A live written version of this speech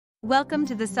Welcome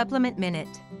to the Supplement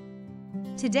Minute.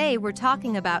 Today we're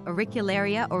talking about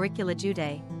Auricularia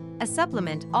Auricula-judae, a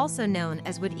supplement also known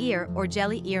as wood ear or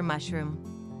jelly ear mushroom.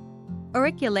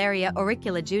 Auricularia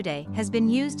Auricula-judae has been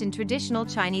used in traditional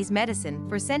Chinese medicine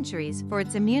for centuries for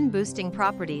its immune-boosting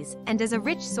properties and as a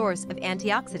rich source of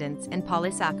antioxidants and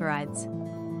polysaccharides.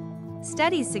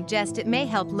 Studies suggest it may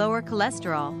help lower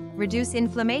cholesterol, reduce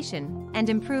inflammation, and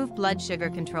improve blood sugar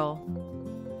control.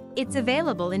 It's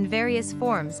available in various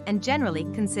forms and generally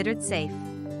considered safe.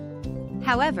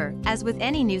 However, as with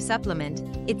any new supplement,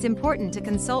 it's important to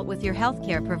consult with your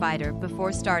healthcare provider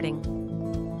before starting.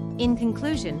 In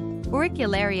conclusion,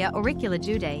 Auricularia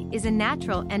Auricula-judae is a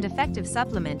natural and effective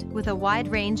supplement with a wide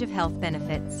range of health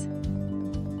benefits.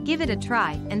 Give it a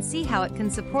try and see how it can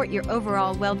support your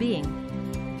overall well-being.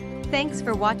 Thanks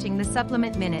for watching the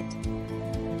Supplement Minute.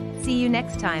 See you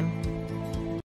next time.